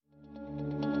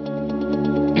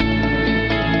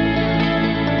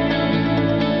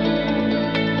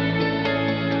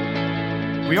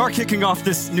We are kicking off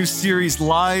this new series,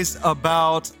 Lies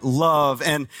About Love.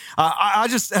 And I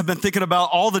just have been thinking about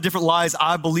all the different lies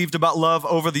I believed about love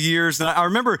over the years. And I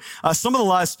remember some of the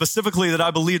lies specifically that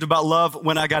I believed about love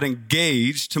when I got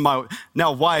engaged to my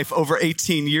now wife over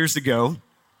 18 years ago.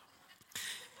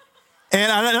 And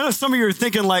I know some of you are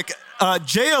thinking like,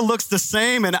 Jaya looks the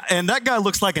same and that guy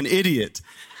looks like an idiot.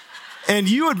 And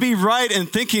you would be right in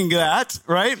thinking that,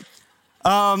 right?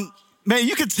 Man,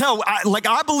 you could tell,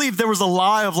 I believe there was a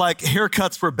lie of like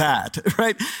haircuts were bad,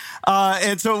 right?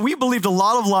 And so we believed a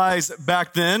lot of lies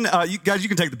back then. You guys, you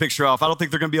can take the picture off. I don't think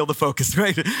they're going to be able to focus,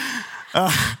 right?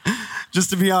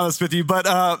 Just to be honest with you. But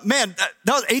man,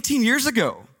 that was 18 years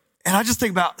ago. And I just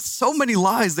think about so many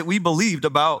lies that we believed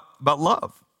about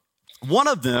love. One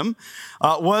of them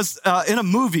was in a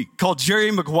movie called Jerry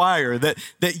Maguire,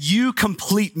 that you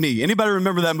complete me. Anybody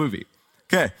remember that movie?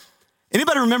 Okay.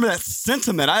 Anybody remember that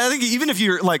sentiment? I think even if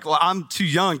you're like, well, I'm too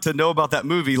young to know about that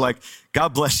movie, like,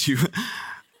 God bless you.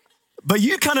 But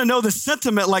you kind of know the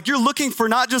sentiment, like you're looking for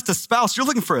not just a spouse, you're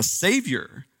looking for a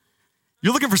savior.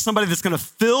 You're looking for somebody that's going to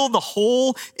fill the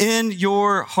hole in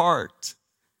your heart.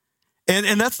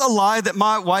 And that's a lie that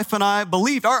my wife and I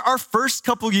believed. Our first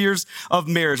couple years of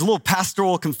marriage, a little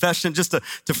pastoral confession just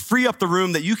to free up the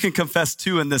room that you can confess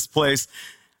to in this place.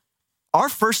 Our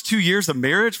first 2 years of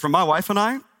marriage for my wife and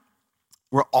I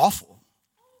were awful.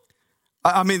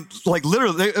 I mean, like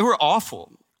literally, they were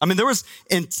awful. I mean, there was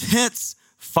intense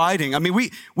fighting. I mean,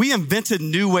 we invented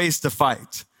new ways to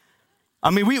fight. I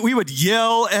mean, we would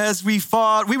yell as we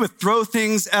fought. We would throw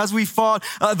things as we fought.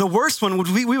 The worst one would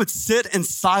we would sit in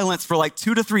silence for like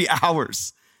 2 to 3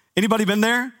 hours. Anybody been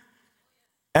there?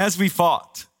 As we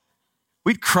fought.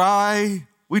 We'd cry,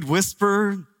 we'd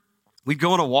whisper, we'd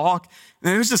go on a walk.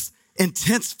 And it was just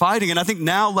intense fighting. And I think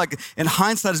now, like in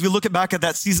hindsight, as we look back at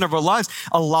that season of our lives,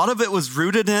 a lot of it was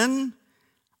rooted in,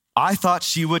 I thought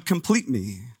she would complete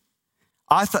me.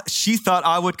 She thought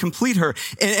I would complete her.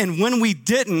 And when we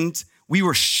didn't, we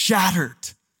were shattered.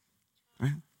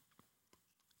 Right?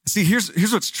 See, here's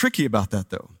what's tricky about that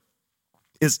though,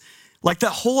 is like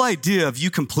that whole idea of you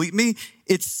complete me,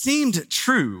 it seemed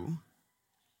true,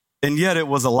 and yet it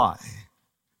was a lie.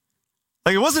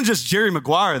 Like it wasn't just Jerry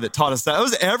Maguire that taught us that. It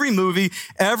was every movie,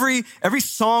 every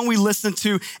song we listened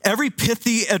to, every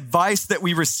pithy advice that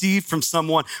we received from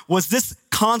someone was this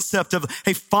concept of,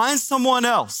 hey, find someone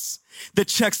else that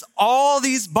checks all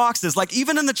these boxes. Like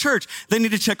even in the church, they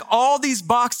need to check all these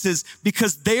boxes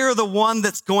because they are the one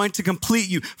that's going to complete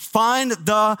you. Find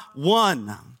the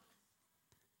one.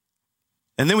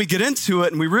 And then we get into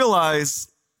it and we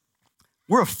realize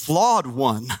we're a flawed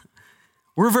one.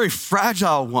 We're a very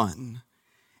fragile one.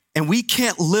 And we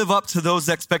can't live up to those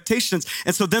expectations.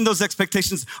 And so then those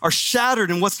expectations are shattered.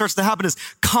 And what starts to happen is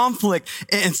conflict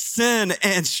and sin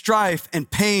and strife and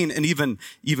pain and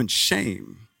even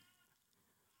shame.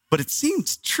 But it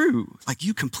seems true, like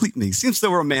you complete me. It seems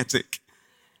so romantic.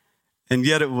 And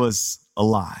yet it was a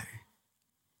lie.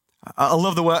 I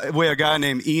love the way a guy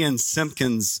named Ian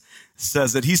Simpkins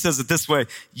says it. He says it this way: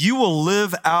 you will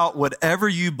live out whatever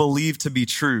you believe to be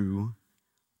true,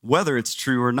 whether it's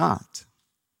true or not.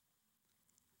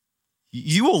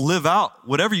 You will live out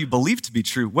whatever you believe to be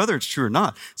true, whether it's true or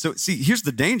not. So see, here's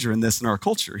the danger in this in our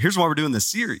culture. Here's why we're doing this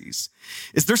series,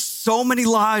 is there's so many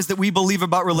lies that we believe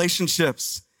about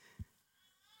relationships,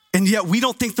 and yet we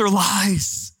don't think they're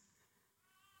lies.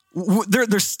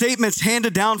 They're statements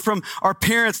handed down from our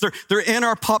parents. They're in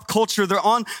our pop culture. They're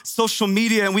on social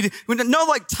media. And we know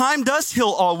like time does heal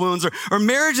all wounds, or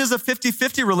marriage is a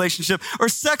 50-50 relationship, or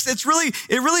sex, it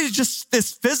really just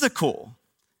is physical.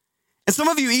 And some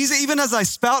of you, even as I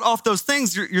spout off those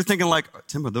things, you're thinking like,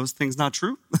 Tim, are those things not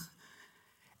true?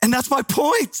 And that's my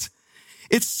point.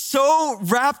 It's so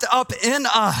wrapped up in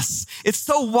us. It's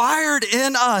so wired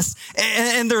in us.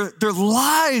 And they're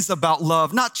lies about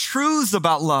love, not truths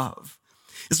about love.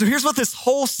 And so here's what this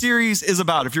whole series is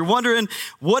about. If you're wondering,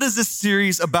 what is this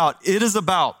series about? It is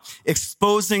about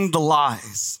exposing the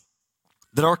lies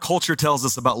that our culture tells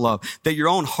us about love, that your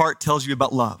own heart tells you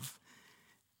about love,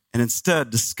 and instead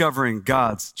discovering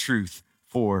God's truth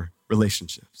for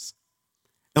relationships.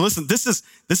 And listen, this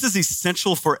is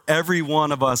essential for every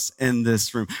one of us in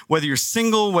this room. Whether you're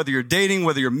single, whether you're dating,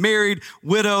 whether you're married,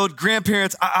 widowed,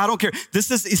 grandparents, I don't care.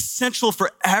 This is essential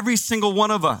for every single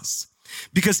one of us.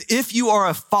 Because if you are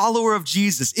a follower of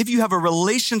Jesus, if you have a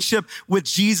relationship with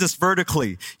Jesus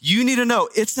vertically, you need to know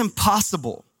it's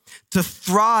impossible to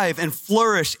thrive and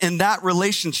flourish in that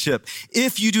relationship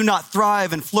if you do not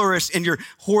thrive and flourish in your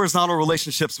horizontal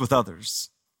relationships with others.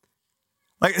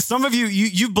 Like some of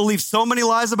you've believed so many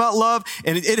lies about love,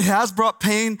 and it has brought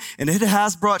pain and it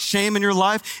has brought shame in your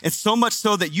life. And so much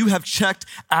so that you have checked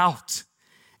out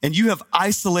and you have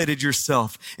isolated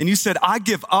yourself and you said, I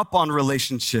give up on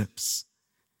relationships.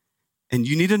 And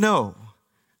you need to know,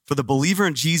 for the believer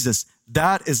in Jesus,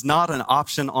 that is not an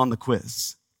option on the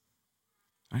quiz.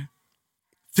 Right?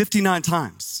 59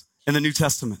 times in the New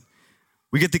Testament,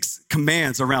 we get these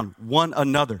commands around one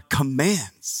another,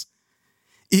 commands.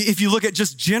 If you look at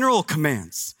just general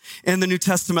commands in the New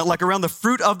Testament, like around the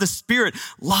fruit of the Spirit,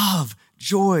 love,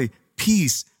 joy,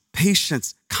 peace,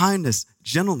 patience, kindness,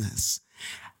 gentleness.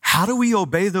 How do we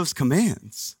obey those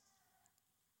commands?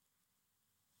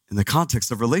 In the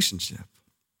context of relationship.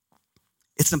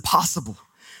 It's impossible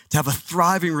to have a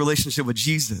thriving relationship with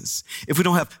Jesus if we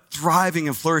don't have thriving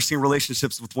and flourishing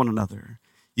relationships with one another.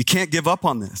 You can't give up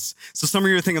on this. So some of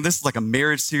you are thinking this is like a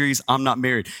marriage series. I'm not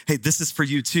married. Hey, this is for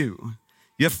you too.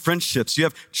 You have friendships, you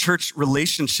have church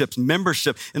relationships,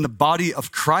 membership in the body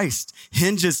of Christ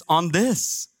hinges on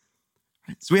this.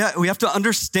 So we have to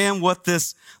understand what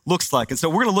this looks like. And so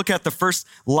we're gonna look at the first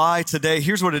lie today.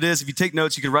 Here's what it is. If you take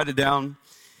notes, you can write it down.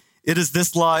 It is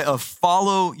this lie of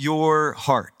follow your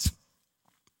heart.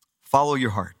 Follow your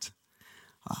heart.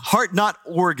 Heart, not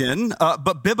organ,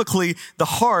 but biblically, the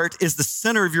heart is the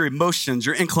center of your emotions,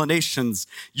 your inclinations,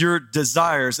 your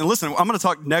desires. And listen, I'm going to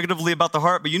talk negatively about the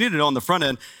heart, but you need to know on the front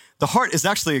end, the heart is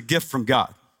actually a gift from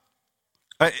God.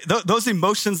 Right? Those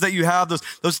emotions that you have,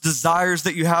 those desires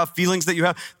that you have, feelings that you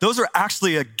have, those are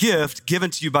actually a gift given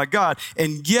to you by God.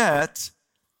 And yet,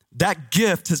 that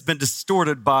gift has been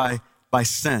distorted by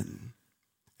sin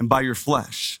and by your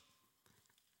flesh.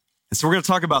 And so we're going to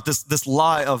talk about this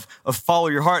lie of follow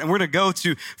your heart. And we're going to go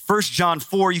to 1 John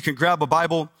 4. You can grab a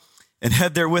Bible and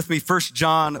head there with me. 1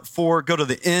 John 4. Go to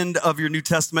the end of your New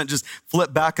Testament. Just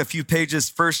flip back a few pages.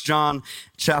 1 John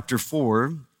chapter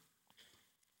 4.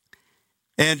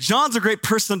 And John's a great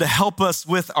person to help us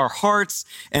with our hearts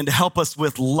and to help us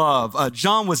with love.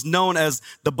 John was known as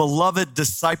the beloved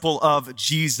disciple of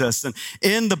Jesus. And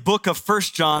in the book of 1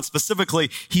 John specifically,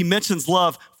 he mentions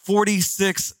love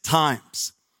 46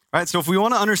 times. Right, so if we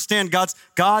want to understand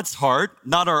God's heart,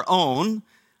 not our own,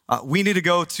 we need to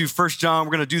go to 1 John.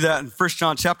 We're going to do that in 1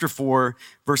 John chapter 4,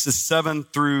 verses 7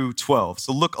 through 12.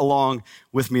 So look along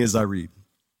with me as I read.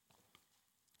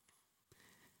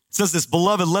 It says this,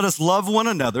 Beloved, let us love one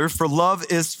another, for love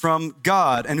is from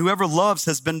God, and whoever loves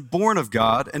has been born of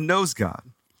God and knows God.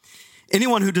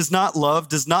 Anyone who does not love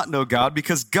does not know God,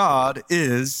 because God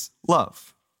is love.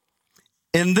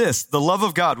 In this, the love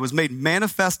of God was made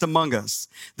manifest among us,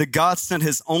 that God sent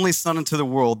his only Son into the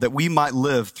world that we might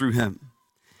live through him.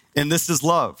 And this is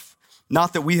love,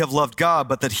 not that we have loved God,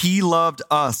 but that he loved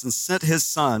us and sent his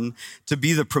Son to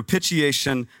be the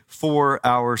propitiation for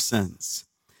our sins.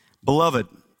 Beloved,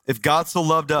 if God so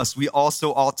loved us, we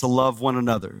also ought to love one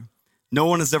another. No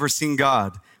one has ever seen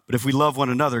God, but if we love one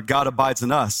another, God abides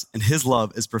in us, and his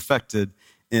love is perfected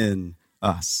in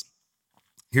us.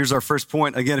 Here's our first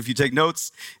point. Again, if you take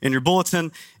notes in your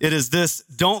bulletin, it is this: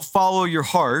 don't follow your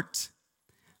heart,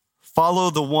 follow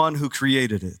the one who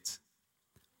created it.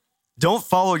 Don't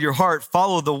follow your heart,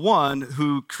 follow the one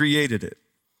who created it.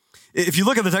 If you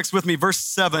look at the text with me, verse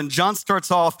 7, John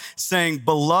starts off saying,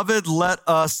 Beloved, let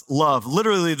us love.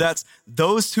 Literally, that's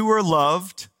those who are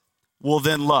loved will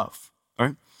then love. All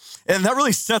right? And that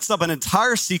really sets up an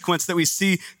entire sequence that we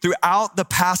see throughout the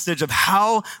passage of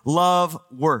how love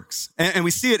works. And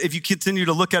we see it if you continue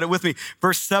to look at it with me.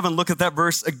 Verse 7, look at that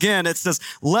verse again. It says,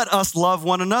 let us love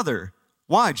one another.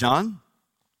 Why, John?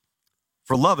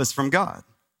 For love is from God.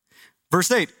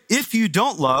 Verse 8, if you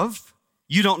don't love,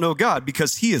 you don't know God,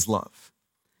 because he is love.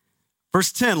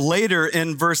 Verse 10, later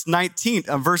in verse 19,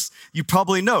 a verse you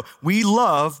probably know, we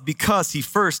love because he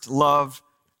first loved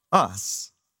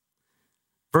us.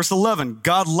 Verse 11,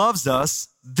 God loves us,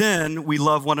 then we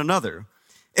love one another.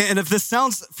 And if this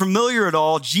sounds familiar at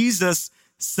all, Jesus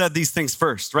said these things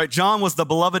first, right? John was the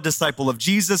beloved disciple of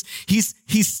Jesus. He's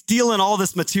stealing all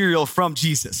this material from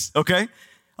Jesus, okay?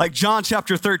 Like John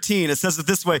chapter 13, it says it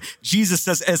this way. Jesus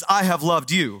says, as I have loved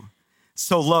you,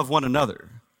 so love one another.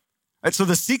 Right? So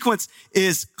the sequence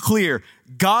is clear.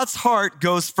 God's heart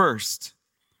goes first,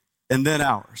 and then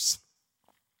ours.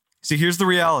 See, here's the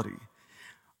reality.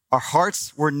 Our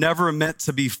hearts were never meant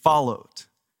to be followed.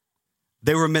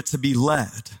 They were meant to be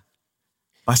led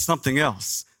by something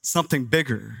else, something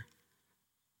bigger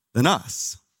than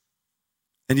us.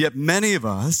 And yet many of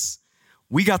us,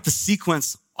 we got the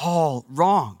sequence all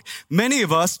wrong. Many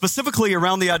of us, specifically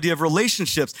around the idea of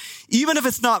relationships, even if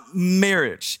it's not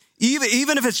marriage,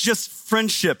 even if it's just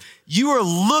friendship, you are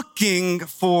looking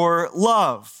for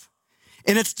love.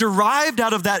 And it's derived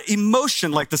out of that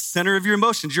emotion, like the center of your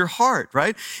emotions, your heart,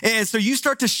 right? And so you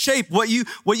start to shape what you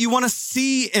want to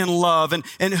see in love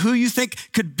and who you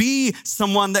think could be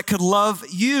someone that could love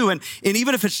you. And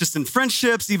even if it's just in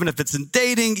friendships, even if it's in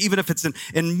dating, even if it's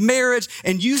in marriage,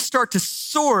 and you start to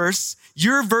source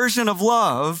your version of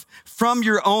love from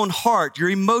your own heart, your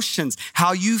emotions,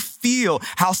 how you feel,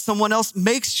 how someone else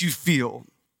makes you feel.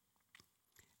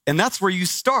 And that's where you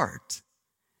start.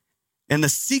 And the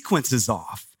sequence is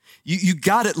off. You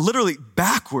got it literally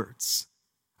backwards.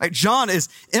 Like John is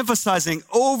emphasizing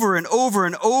over and over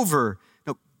and over,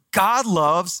 God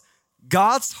loves,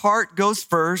 God's heart goes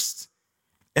first,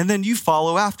 and then you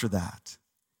follow after that.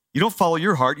 You don't follow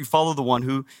your heart, you follow the one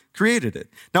who created it.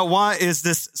 Now, why is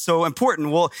this so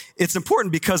important? Well, it's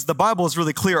important because the Bible is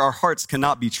really clear our hearts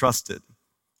cannot be trusted.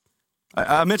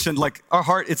 I mentioned like our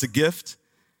heart, it's a gift,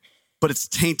 but it's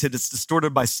tainted, it's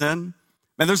distorted by sin.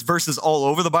 And there's verses all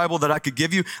over the Bible that I could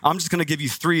give you. I'm just gonna give you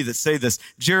 3 that say this.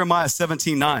 Jeremiah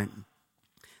 17:9.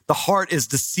 The heart is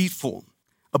deceitful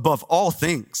above all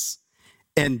things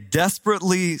and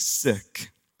desperately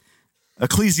sick.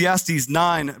 Ecclesiastes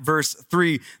 9 verse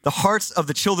 3. The hearts of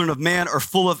the children of man are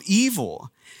full of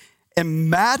evil, and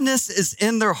madness is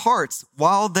in their hearts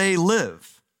while they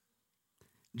live.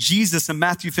 Jesus in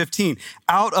Matthew 15.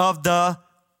 Out of the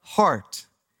heart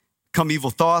come evil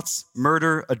thoughts,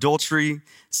 murder, adultery,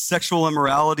 sexual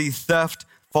immorality, theft,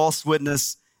 false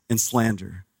witness, and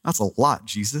slander. That's a lot,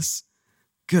 Jesus.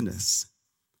 Goodness.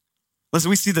 Listen,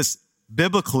 we see this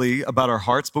biblically about our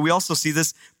hearts, but we also see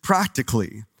this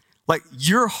practically. Like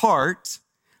your heart,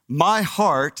 my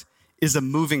heart is a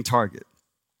moving target.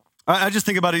 I just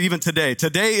think about it even today.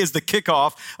 Today is the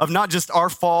kickoff of not just our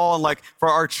fall and like for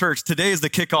our church. Today is the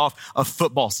kickoff of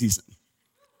football season.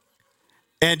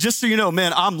 And just so you know,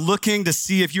 man, I'm looking to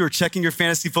see if you are checking your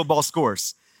fantasy football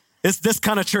scores. It's this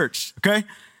kind of church, okay?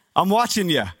 I'm watching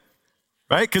you,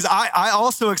 right? Because I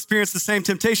also experienced the same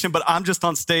temptation, but I'm just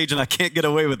on stage and I can't get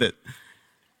away with it.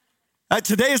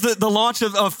 Today is the launch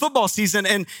of football season,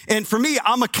 and for me,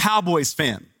 I'm a Cowboys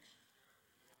fan.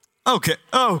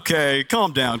 Okay,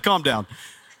 calm down.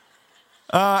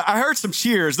 I heard some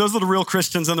cheers. Those are the real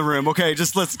Christians in the room. Okay,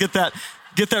 just let's get that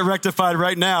rectified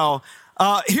right now.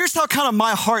 Here's how kind of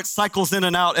my heart cycles in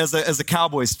and out as a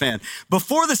Cowboys fan.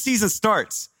 Before the season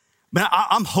starts, man,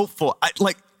 I'm hopeful.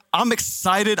 I'm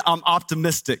excited. I'm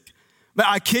optimistic. But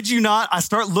I kid you not, I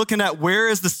start looking at where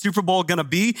is the Super Bowl gonna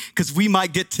be because we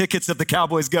might get tickets if the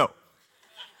Cowboys go.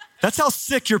 That's how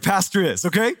sick your pastor is,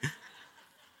 okay?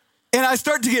 And I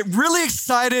start to get really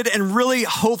excited and really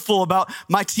hopeful about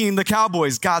my team, the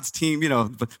Cowboys, God's team,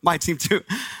 but my team too.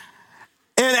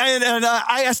 And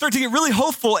I start to get really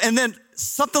hopeful, and then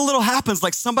something little happens,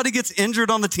 like somebody gets injured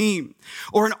on the team,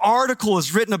 or an article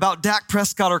is written about Dak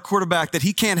Prescott, our quarterback, that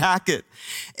he can't hack it.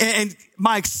 And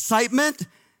my excitement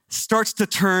starts to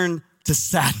turn to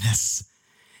sadness.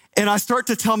 And I start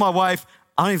to tell my wife,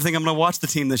 I don't even think I'm gonna watch the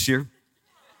team this year.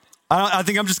 I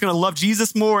think I'm just gonna love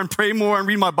Jesus more and pray more and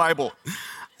read my Bible.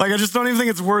 Like, I just don't even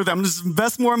think it's worth it. I'm just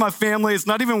invest more in my family. It's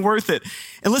not even worth it.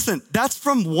 And listen, that's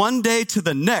from one day to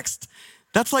the next.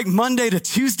 That's like Monday to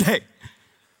Tuesday.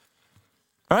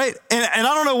 All right? And I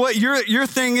don't know what your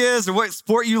thing is or what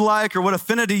sport you like or what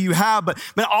affinity you have, but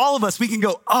man, all of us, we can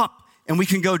go up and we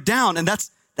can go down. And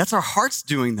that's our hearts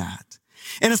doing that.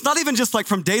 And it's not even just like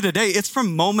from day to day. It's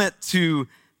from moment to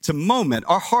moment.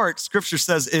 Our heart, scripture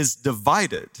says, is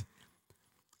divided.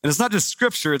 And it's not just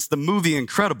scripture, it's the movie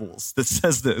Incredibles that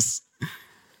says this.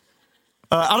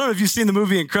 I don't know if you've seen the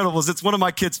movie Incredibles. It's one of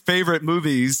my kids' favorite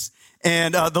movies.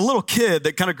 And the little kid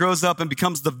that kind of grows up and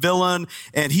becomes the villain,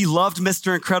 and he loved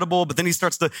Mr. Incredible, but then he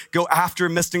starts to go after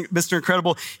Mr.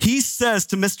 Incredible. He says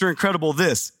to Mr. Incredible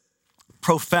this,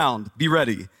 profound, be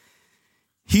ready.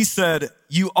 He said,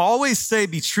 you always say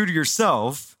be true to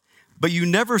yourself, but you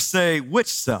never say which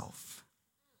self.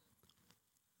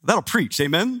 That'll preach,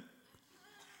 amen?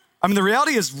 I mean, the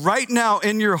reality is right now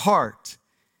in your heart,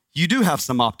 you do have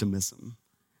some optimism,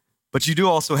 but you do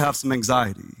also have some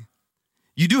anxiety.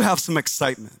 You do have some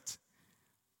excitement,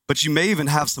 but you may even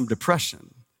have some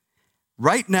depression.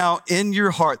 Right now in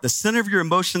your heart, the center of your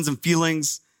emotions and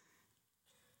feelings,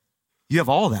 you have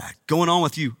all that going on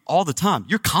with you all the time.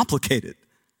 You're complicated,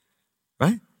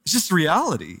 right? It's just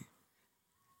reality.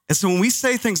 And so when we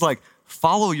say things like,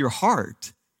 follow your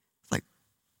heart, it's like,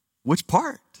 which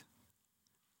part?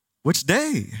 Which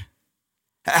day?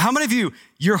 How many of you,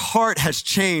 your heart has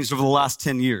changed over the last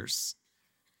 10 years?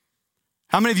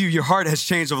 How many of you, your heart has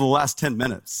changed over the last 10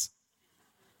 minutes?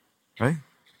 Right?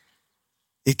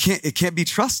 It can't be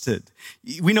trusted.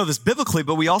 We know this biblically,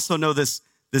 but we also know this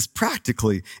this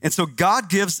practically. And so God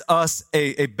gives us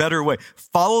a better way.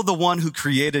 Follow the one who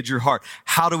created your heart.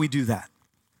 How do we do that?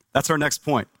 That's our next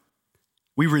point.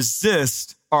 We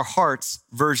resist our heart's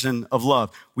version of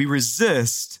love. We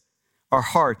resist our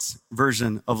heart's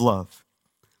version of love.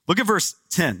 Look at verse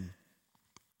 10.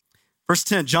 Verse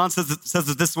 10, John says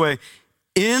it this way,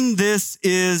 in this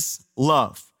is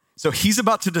love. So he's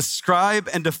about to describe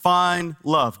and define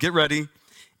love. Get ready.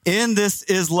 In this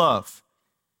is love.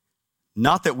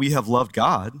 Not that we have loved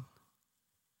God.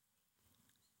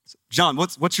 John,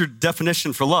 what's your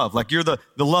definition for love? Like you're the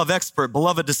love expert,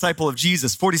 beloved disciple of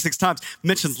Jesus. 46 times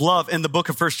mentions love in the book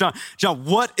of 1 John. John,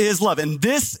 what is love? And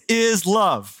this is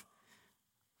love.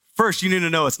 First, you need to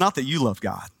know it's not that you love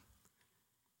God.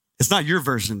 It's not your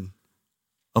version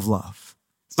of love.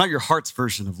 It's not your heart's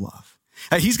version of love.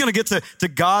 He's going to get to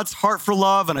God's heart for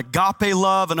love and agape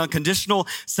love and unconditional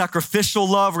sacrificial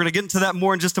love. We're going to get into that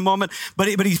more in just a moment. But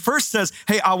he first says,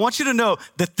 hey, I want you to know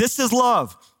that this is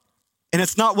love. And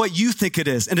it's not what you think it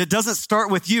is. And it doesn't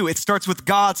start with you. It starts with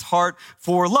God's heart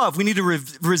for love. We need to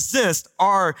resist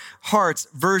our heart's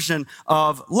version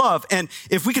of love. And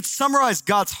if we could summarize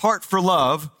God's heart for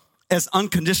love as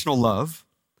unconditional love,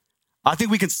 I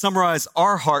think we can summarize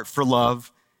our heart for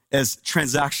love as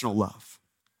transactional love.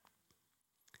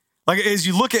 Like as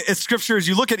you look at scripture, as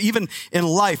you look at even in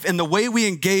life and the way we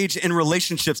engage in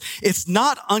relationships, it's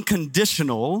not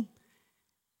unconditional.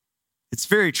 It's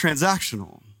very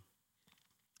transactional.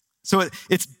 So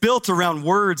it's built around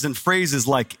words and phrases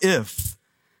like if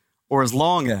or as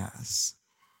long as.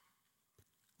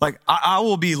 Like I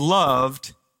will be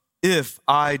loved if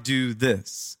I do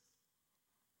this.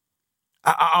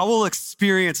 I will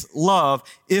experience love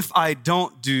if I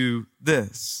don't do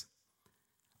this.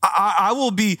 I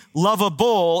will be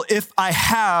lovable if I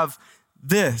have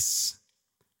this.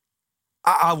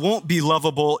 I won't be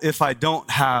lovable if I don't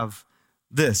have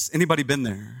this. Anybody been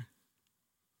there?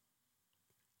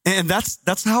 And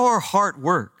that's how our heart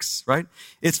works, right?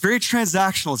 It's very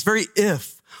transactional. It's very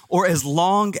if or as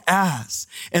long as.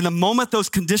 And the moment those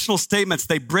conditional statements,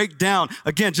 they break down,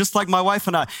 again, just like my wife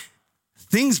and I,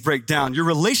 things break down. Your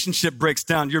relationship breaks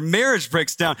down. Your marriage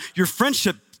breaks down. Your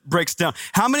friendship breaks down.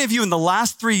 How many of you in the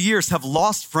last 3 years have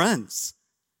lost friends?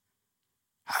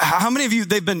 How many of you,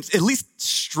 they've been at least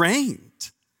strained?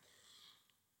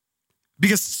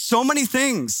 Because so many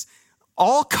things,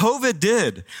 all COVID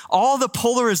did, all the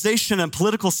polarization and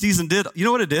political season did, you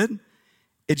know what it did?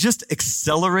 It just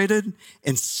accelerated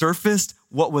and surfaced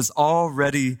what was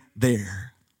already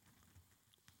there.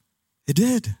 It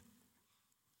did.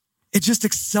 It just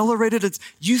accelerated.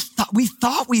 We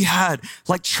thought we had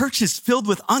like churches filled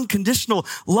with unconditional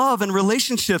love and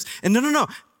relationships. And no.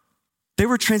 They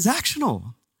were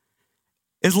transactional.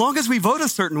 As long as we vote a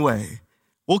certain way,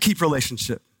 we'll keep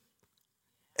relationship.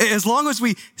 As long as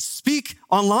we speak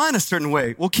online a certain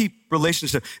way, we'll keep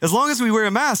relationship. As long as we wear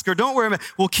a mask or don't wear a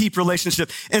mask, we'll keep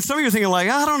relationship. And some of you are thinking like,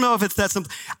 I don't know if it's that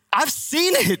simple. I've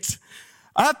seen it.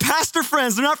 I have pastor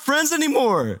friends. They're not friends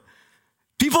anymore.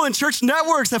 People in church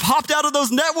networks have hopped out of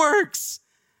those networks.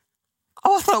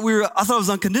 Oh, I thought it was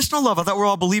unconditional love. I thought we were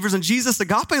all believers in Jesus,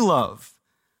 agape love.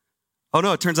 Oh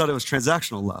no, it turns out it was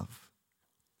transactional love.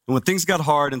 And when things got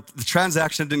hard and the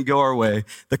transaction didn't go our way,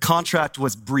 the contract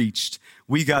was breached,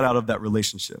 we got out of that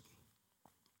relationship.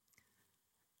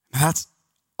 That's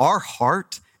our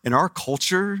heart and our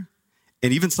culture,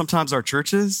 and even sometimes our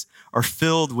churches are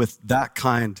filled with that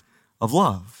kind of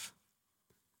love.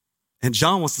 And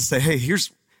John wants to say, hey, here's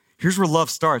where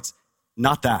love starts.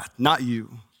 Not that, not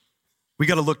you. We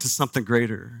got to look to something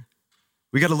greater.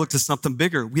 We got to look to something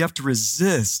bigger. We have to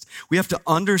resist. We have to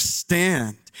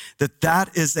understand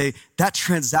that is that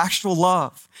transactional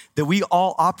love that we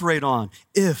all operate on,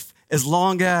 if, as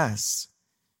long as.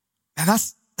 And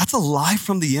that's a lie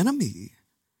from the enemy.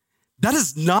 That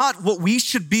is not what we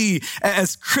should be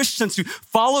as Christians who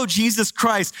follow Jesus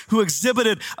Christ, who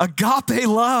exhibited agape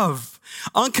love,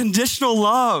 unconditional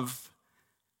love.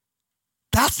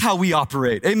 That's how we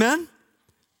operate. Amen?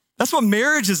 That's what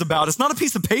marriage is about. It's not a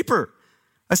piece of paper.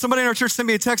 Somebody in our church sent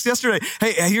me a text yesterday.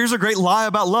 Hey, here's a great lie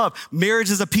about love. Marriage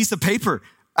is a piece of paper.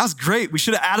 That was great. We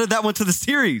should have added that one to the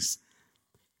series.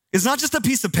 It's not just a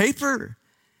piece of paper.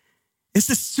 It's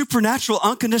this supernatural,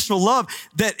 unconditional love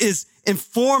that is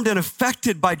informed and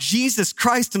affected by Jesus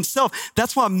Christ himself.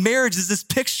 That's why marriage is this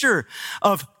picture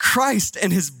of Christ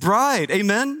and his bride.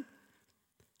 Amen?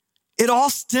 It all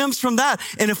stems from that.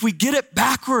 And if we get it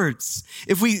backwards,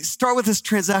 if we start with this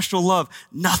transactional love,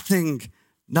 nothing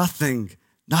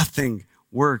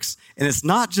works. And it's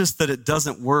not just that it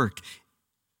doesn't work.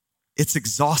 It's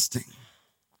exhausting.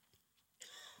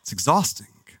 It's exhausting.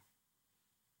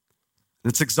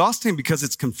 And it's exhausting because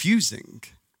it's confusing.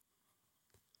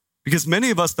 Because many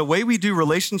of us, the way we do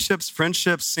relationships,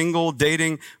 friendships, single,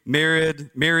 dating, married,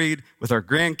 with our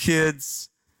grandkids,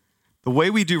 the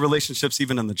way we do relationships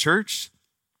even in the church,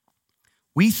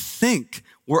 we think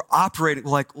we're operating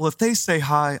like, well, if they say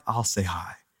hi, I'll say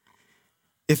hi.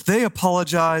 If they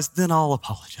apologize, then I'll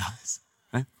apologize.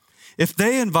 Right? If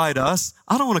they invite us,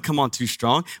 I don't want to come on too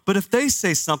strong, but if they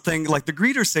say something, like the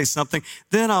greeter say something,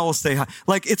 then I will say hi.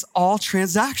 Like it's all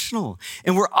transactional.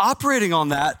 And we're operating on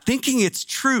that, thinking it's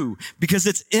true because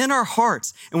it's in our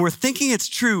hearts and we're thinking it's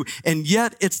true and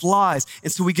yet it's lies.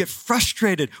 And so we get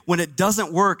frustrated when it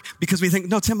doesn't work because we think,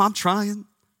 no, Tim, I'm trying.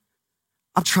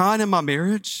 I'm trying in my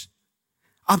marriage.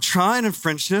 I'm trying in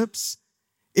friendships.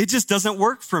 It just doesn't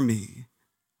work for me.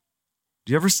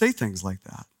 Do you ever say things like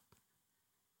that?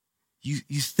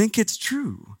 You think it's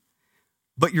true,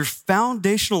 but your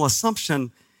foundational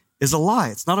assumption is a lie.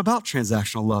 It's not about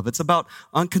transactional love. It's about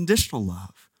unconditional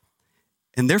love.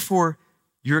 And therefore,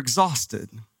 you're exhausted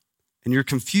and you're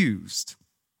confused.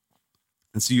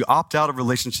 And so you opt out of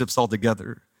relationships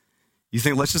altogether. You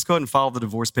think, let's just go ahead and file the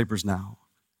divorce papers now.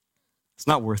 It's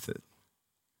not worth it.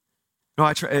 No,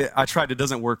 I tried. It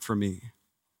doesn't work for me.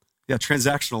 Yeah,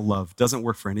 transactional love doesn't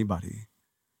work for anybody.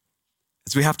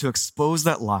 So we have to expose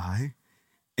that lie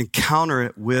and counter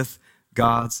it with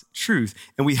God's truth.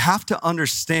 And we have to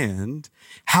understand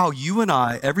how you and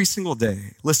I, every single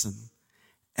day, listen,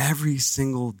 every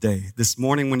single day, this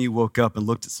morning when you woke up and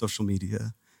looked at social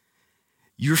media,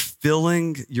 you're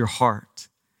filling your heart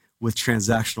with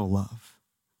transactional love,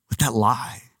 with that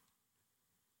lie.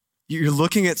 You're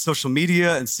looking at social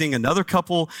media and seeing another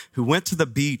couple who went to the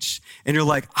beach and you're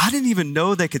like, I didn't even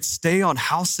know they could stay on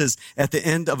houses at the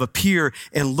end of a pier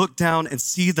and look down and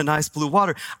see the nice blue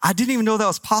water. I didn't even know that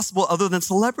was possible other than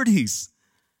celebrities.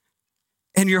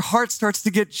 And your heart starts to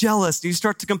get jealous. And you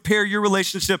start to compare your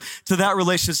relationship to that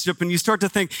relationship. And you start to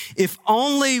think, if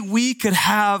only we could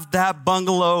have that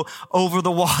bungalow over the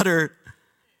water,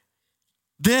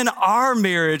 then our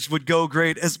marriage would go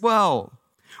great as well.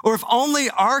 Or if only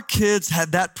our kids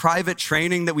had that private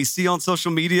training that we see on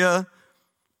social media,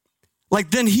 like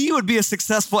then he would be a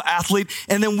successful athlete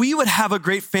and then we would have a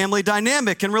great family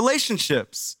dynamic and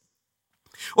relationships.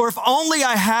 Or if only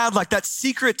I had like that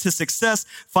secret to success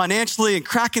financially and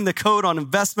cracking the code on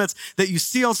investments that you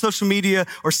see on social media,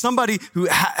 or somebody who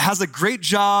has a great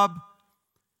job.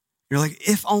 You're like,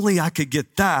 if only I could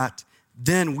get that,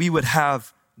 then we would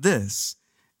have this.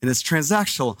 And it's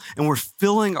transactional, and we're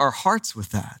filling our hearts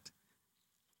with that.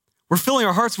 We're filling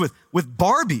our hearts with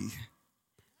Barbie,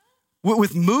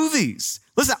 with movies.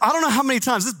 Listen, I don't know how many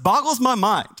times, this boggles my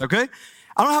mind, okay?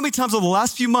 I don't know how many times over the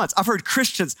last few months I've heard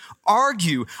Christians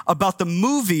argue about the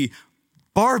movie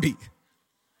Barbie.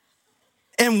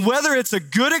 And whether it's a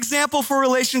good example for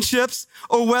relationships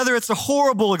or whether it's a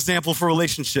horrible example for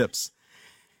relationships.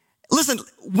 Listen,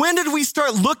 when did we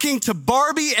start looking to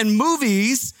Barbie and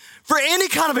movies for any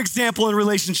kind of example in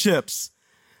relationships?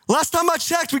 Last time I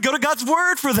checked, we go to God's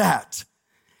word for that.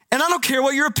 And I don't care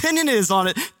what your opinion is on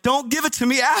it. Don't give it to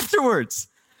me afterwards.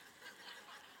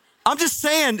 I'm just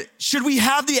saying, should we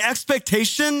have the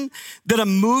expectation that a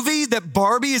movie, that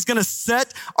Barbie is gonna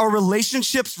set our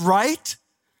relationships right?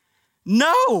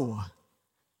 No.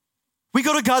 We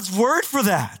go to God's word for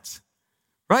that.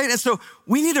 Right? And so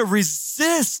we need to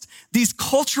resist these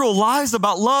cultural lies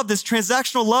about love, this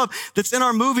transactional love that's in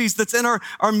our movies, that's in our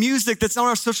music, that's on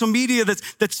our social media,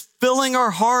 that's filling our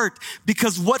heart,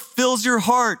 because what fills your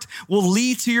heart will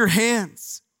lead to your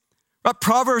hands. Right?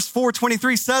 Proverbs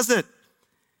 4:23 says it.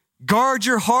 Guard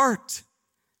your heart.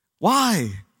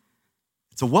 Why?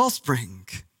 It's a wellspring.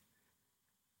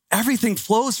 Everything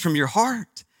flows from your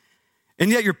heart. And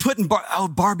yet you're putting,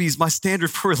 Barbie's my standard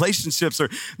for relationships or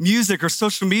music or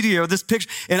social media or this picture.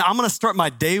 And I'm going to start my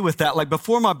day with that. Like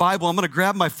before my Bible, I'm going to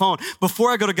grab my phone.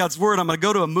 Before I go to God's word, I'm going to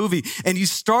go to a movie. And you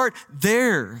start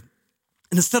there.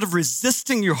 And instead of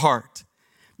resisting your heart,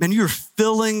 man, you're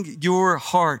filling your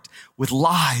heart with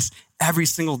lies every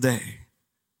single day.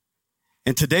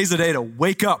 And today's the day to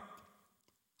wake up.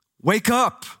 Wake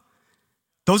up.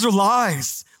 Those are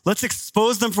lies. Let's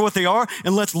expose them for what they are,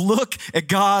 and let's look at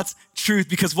God's truth,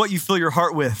 because what you fill your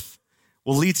heart with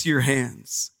will lead to your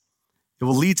hands. It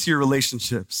will lead to your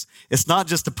relationships. It's not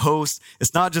just a post.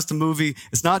 It's not just a movie.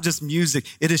 It's not just music.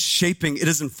 It is shaping, it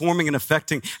is informing and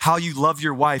affecting how you love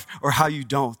your wife or how you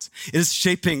don't. It is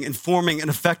shaping, informing,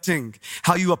 and affecting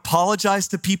how you apologize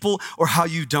to people or how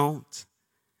you don't.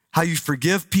 How you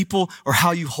forgive people or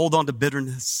how you hold on to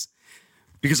bitterness.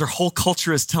 Because our whole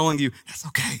culture is telling you, that's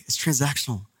okay, it's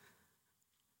transactional.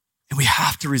 And we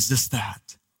have to resist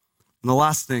that. And the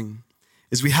last thing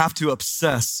is we have to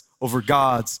obsess over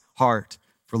God's heart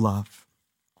for love.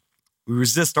 We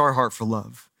resist our heart for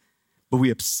love, but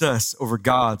we obsess over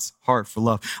God's heart for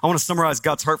love. I want to summarize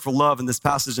God's heart for love in this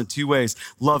passage in two ways.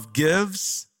 Love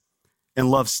gives and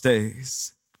love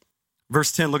stays.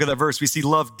 Verse 10, look at that verse. We see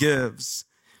love gives.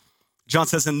 John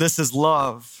says, and this is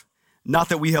love, not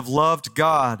that we have loved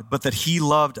God, but that he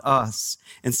loved us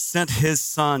and sent his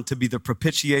son to be the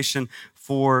propitiation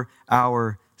for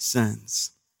our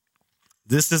sins.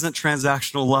 This isn't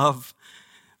transactional love.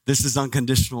 This is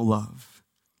unconditional love.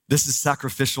 This is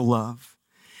sacrificial love.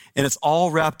 And it's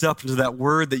all wrapped up into that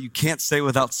word that you can't say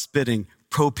without spitting,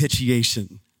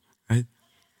 propitiation, right?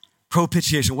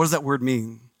 Propitiation, what does that word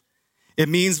mean? It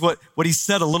means what he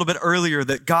said a little bit earlier,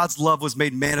 that God's love was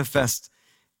made manifest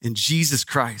in Jesus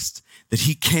Christ, that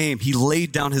he came, he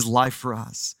laid down his life for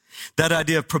us. That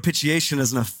idea of propitiation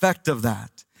is an effect of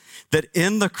that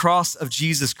in the cross of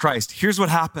Jesus Christ, here's what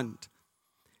happened.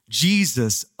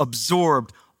 Jesus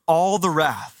absorbed all the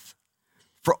wrath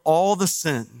for all the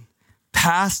sin,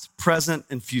 past, present,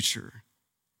 and future.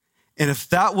 And if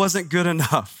that wasn't good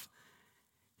enough,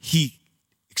 he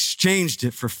exchanged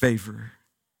it for favor.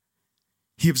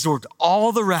 He absorbed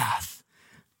all the wrath,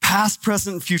 past,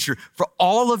 present, and future, for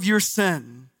all of your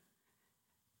sin,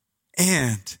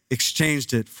 and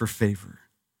exchanged it for favor.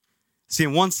 See,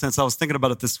 in one sense, I was thinking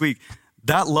about it this week,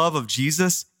 that love of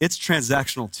Jesus, it's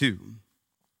transactional too.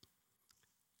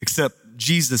 Except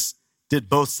Jesus did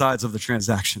both sides of the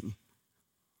transaction.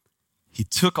 He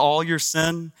took all your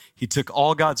sin. He took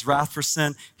all God's wrath for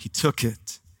sin. He took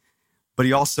it. But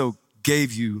he also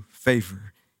gave you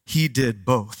favor. He did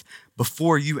both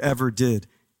before you ever did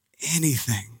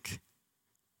anything.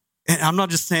 And I'm not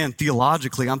just saying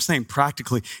theologically, I'm saying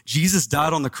practically. Jesus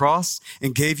died on the cross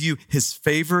and gave you his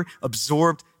favor,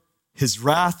 absorbed his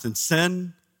wrath and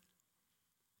sin,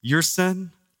 your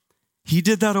sin. He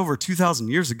did that over 2,000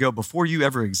 years ago before you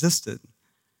ever existed,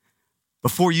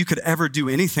 before you could ever do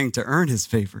anything to earn his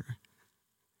favor,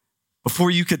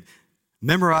 before you could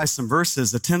memorize some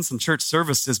verses, attend some church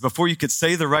services, before you could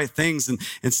say the right things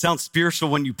and sound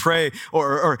spiritual when you pray,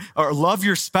 or love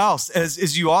your spouse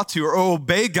as you ought to, or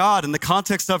obey God in the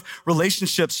context of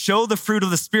relationships, show the fruit of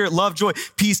the Spirit, love, joy,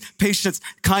 peace, patience,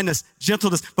 kindness,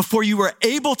 gentleness, before you were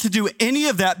able to do any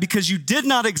of that because you did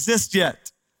not exist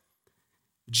yet.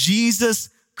 Jesus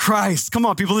Christ, come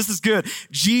on people, this is good.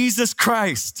 Jesus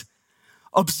Christ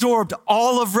absorbed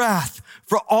all of wrath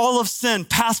for all of sin,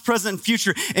 past, present, and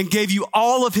future, and gave you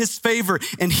all of his favor.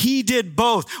 And he did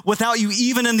both without you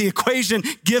even in the equation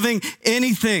giving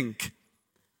anything.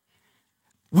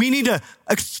 We need to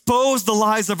expose the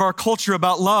lies of our culture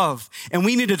about love, and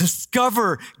we need to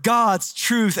discover God's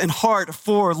truth and heart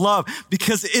for love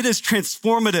because it is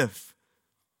transformative.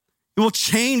 It will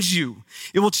change you.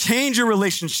 It will change your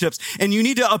relationships, and you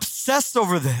need to obsess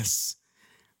over this.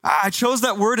 I chose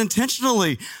that word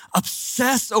intentionally,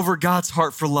 obsess over God's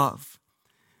heart for love.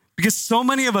 Because so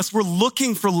many of us, we're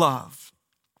looking for love.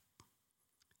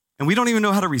 And we don't even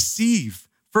know how to receive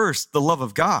first the love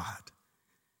of God.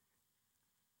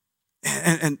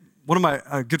 And one of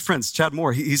my good friends, Chad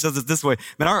Moore, he says it this way,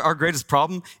 man, our greatest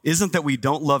problem isn't that we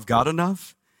don't love God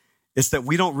enough. It's that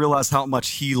we don't realize how much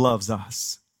he loves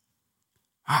us.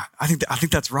 I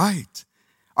think that's right.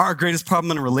 Our greatest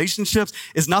problem in relationships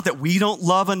is not that we don't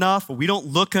love enough, or we don't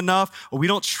look enough, or we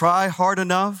don't try hard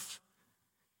enough.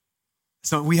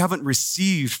 So we haven't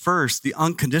received first the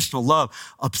unconditional love,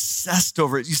 obsessed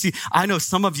over it. You see, I know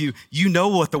some of you, you know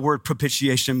what the word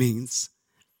propitiation means.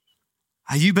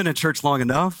 You've been in church long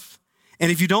enough.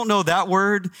 And if you don't know that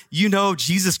word, you know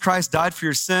Jesus Christ died for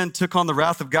your sin, took on the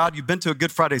wrath of God. You've been to a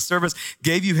Good Friday service,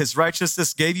 gave you his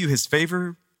righteousness, gave you his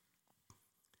favor.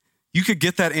 You could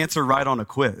get that answer right on a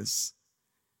quiz.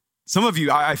 Some of you,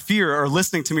 I fear, are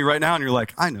listening to me right now and you're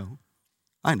like, I know.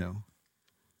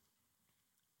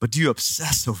 But do you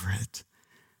obsess over it?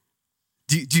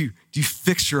 Do you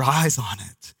fix your eyes on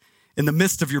it? In the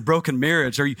midst of your broken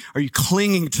marriage, are you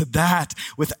clinging to that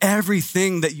with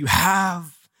everything that you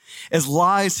have? As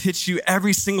lies hit you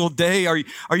every single day, are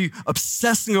you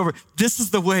obsessing over, this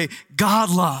is the way God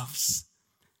loves?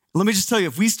 Let me just tell you,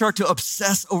 if we start to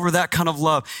obsess over that kind of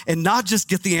love and not just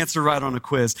get the answer right on a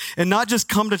quiz and not just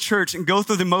come to church and go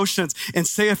through the motions and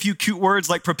say a few cute words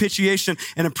like propitiation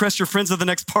and impress your friends at the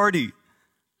next party.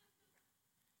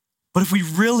 But if we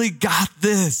really got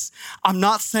this, I'm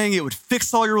not saying it would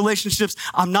fix all your relationships.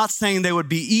 I'm not saying they would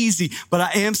be easy, but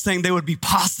I am saying they would be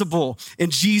possible in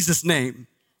Jesus' name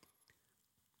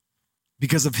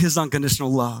because of his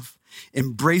unconditional love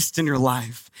embraced in your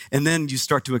life. And then you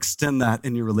start to extend that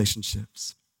in your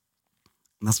relationships.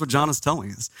 And that's what John is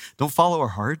telling us. Don't follow our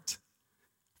heart.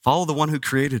 Follow the one who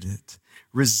created it.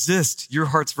 resist your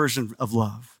heart's version of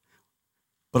love,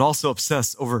 but also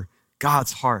obsess over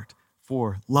God's heart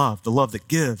for love, the love that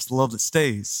gives, the love that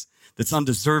stays, that's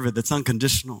undeserved, that's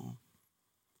unconditional.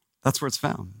 That's where it's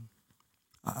found.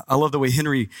 I love the way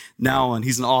Henry Nouwen,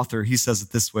 he's an author, he says it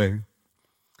this way.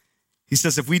 He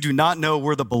says, if we do not know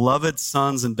we're the beloved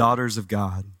sons and daughters of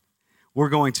God, we're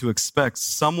going to expect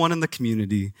someone in the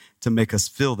community to make us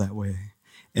feel that way.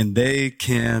 And they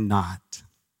cannot.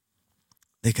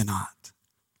 They cannot.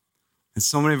 And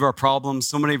so many of our problems,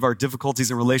 so many of our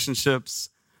difficulties in relationships,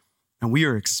 and we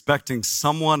are expecting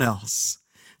someone else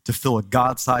to fill a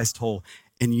God-sized hole.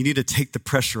 And you need to take the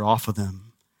pressure off of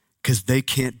them because they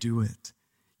can't do it.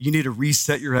 You need to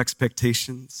reset your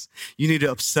expectations. You need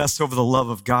to obsess over the love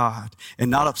of God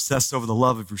and not obsess over the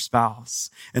love of your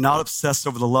spouse and not obsess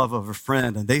over the love of a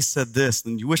friend. And they said this,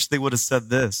 and you wish they would have said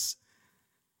this.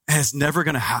 And it's never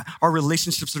going to our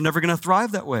relationships are never going to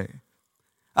thrive that way.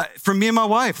 For me and my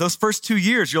wife, those first 2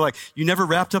 years, you're like, you never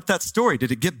wrapped up that story.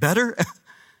 Did it get better?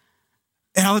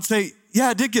 And I would say,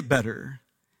 yeah, it did get better.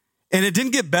 And it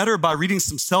didn't get better by reading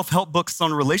some self-help books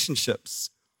on relationships.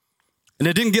 And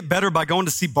it didn't get better by going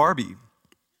to see Barbie.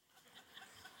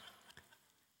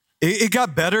 It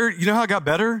got better. You know how it got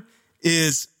better?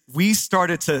 Is we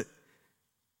started to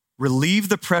relieve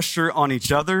the pressure on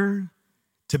each other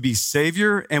to be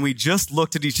savior, and we just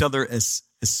looked at each other as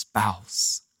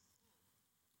spouse.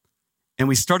 And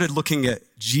we started looking at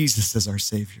Jesus as our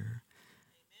savior,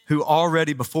 who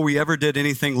already, before we ever did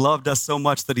anything, loved us so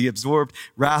much that he absorbed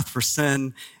wrath for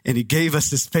sin, and he gave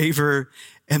us his favor.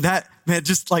 And that, man,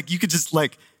 just like, you could just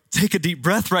like take a deep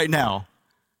breath right now.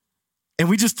 And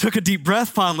we just took a deep breath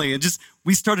finally, and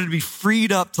we started to be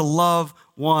freed up to love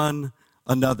one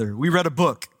another. We read a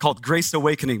book called Grace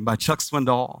Awakening by Chuck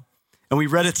Swindoll, and we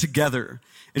read it together.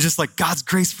 It's just like God's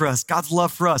grace for us, God's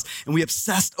love for us. And we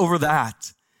obsessed over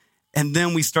that. And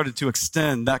then we started to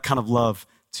extend that kind of love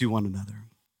to one another.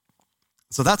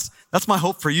 So that's my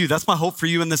hope for you. That's my hope for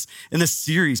you in this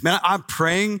series. Man, I'm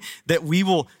praying that we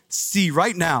will see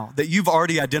right now that you've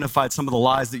already identified some of the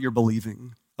lies that you're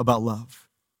believing about love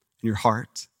in your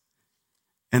heart.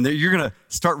 And that you're gonna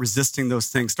start resisting those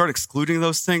things, start excluding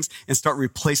those things, and start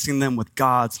replacing them with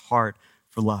God's heart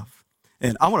for love.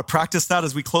 And I wanna practice that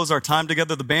as we close our time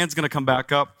together. The band's gonna come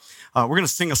back up. We're gonna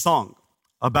sing a song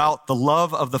about the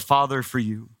love of the Father for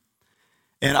you.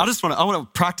 And I want to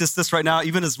practice this right now,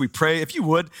 even as we pray. If you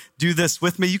would do this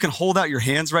with me, you can hold out your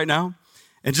hands right now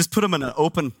and just put them in an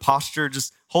open posture.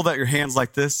 Just hold out your hands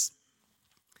like this.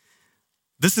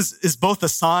 This is both a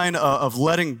sign of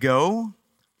letting go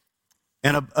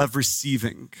and of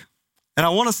receiving. And I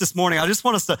want us this morning, I just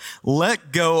want us to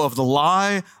let go of the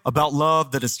lie about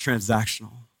love that is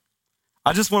transactional.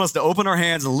 I just want us to open our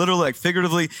hands and literally, like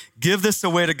figuratively, give this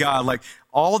away to God. Like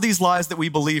all these lies that we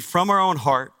believe from our own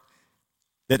heart,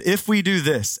 that if we do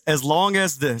this, as long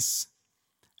as this,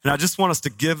 and I just want us to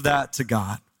give that to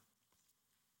God.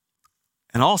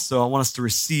 And also, I want us to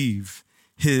receive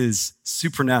his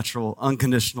supernatural,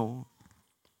 unconditional,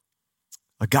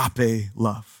 agape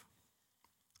love.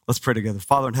 Let's pray together.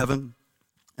 Father in heaven,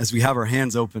 as we have our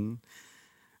hands open,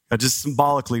 God, just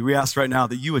symbolically, we ask right now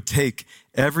that you would take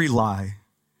every lie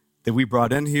that we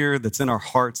brought in here, that's in our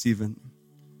hearts even,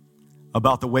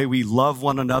 about the way we love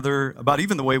one another, about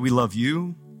even the way we love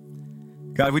you.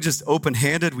 God, we just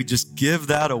open-handed, we just give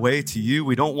that away to you.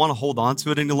 We don't want to hold on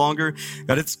to it any longer.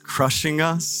 God, it's crushing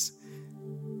us.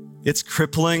 It's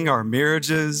crippling our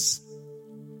marriages.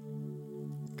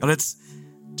 God, it's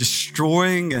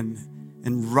destroying and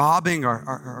robbing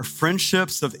our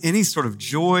friendships of any sort of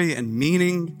joy and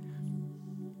meaning.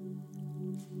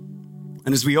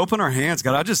 And as we open our hands,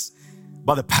 God,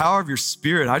 by the power of your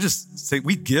Spirit, I just say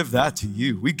we give that to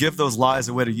you. We give those lies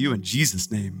away to you in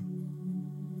Jesus' name.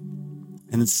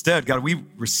 And instead, God,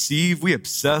 we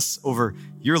obsess over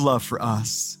your love for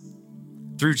us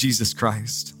through Jesus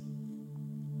Christ.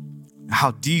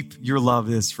 How deep your love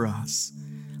is for us.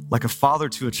 Like a father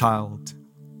to a child,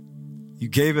 you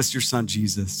gave us your son,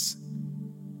 Jesus.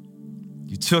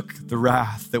 You took the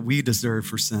wrath that we deserve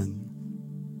for sin,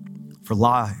 for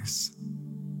lies,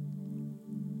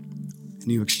 and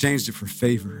you exchanged it for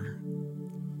favor.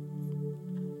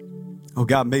 Oh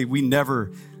God, may we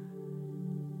never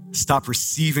stop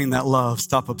receiving that love,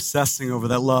 stop obsessing over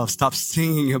that love, stop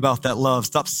singing about that love,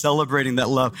 stop celebrating that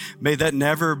love. May that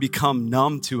never become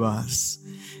numb to us.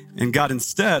 And God,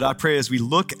 instead, I pray as we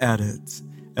look at it,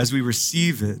 as we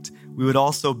receive it, we would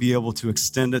also be able to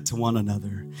extend it to one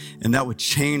another. And that would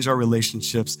change our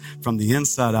relationships from the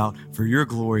inside out for your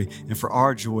glory and for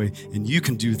our joy. And you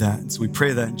can do that. And so we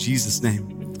pray that in Jesus'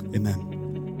 name. Amen.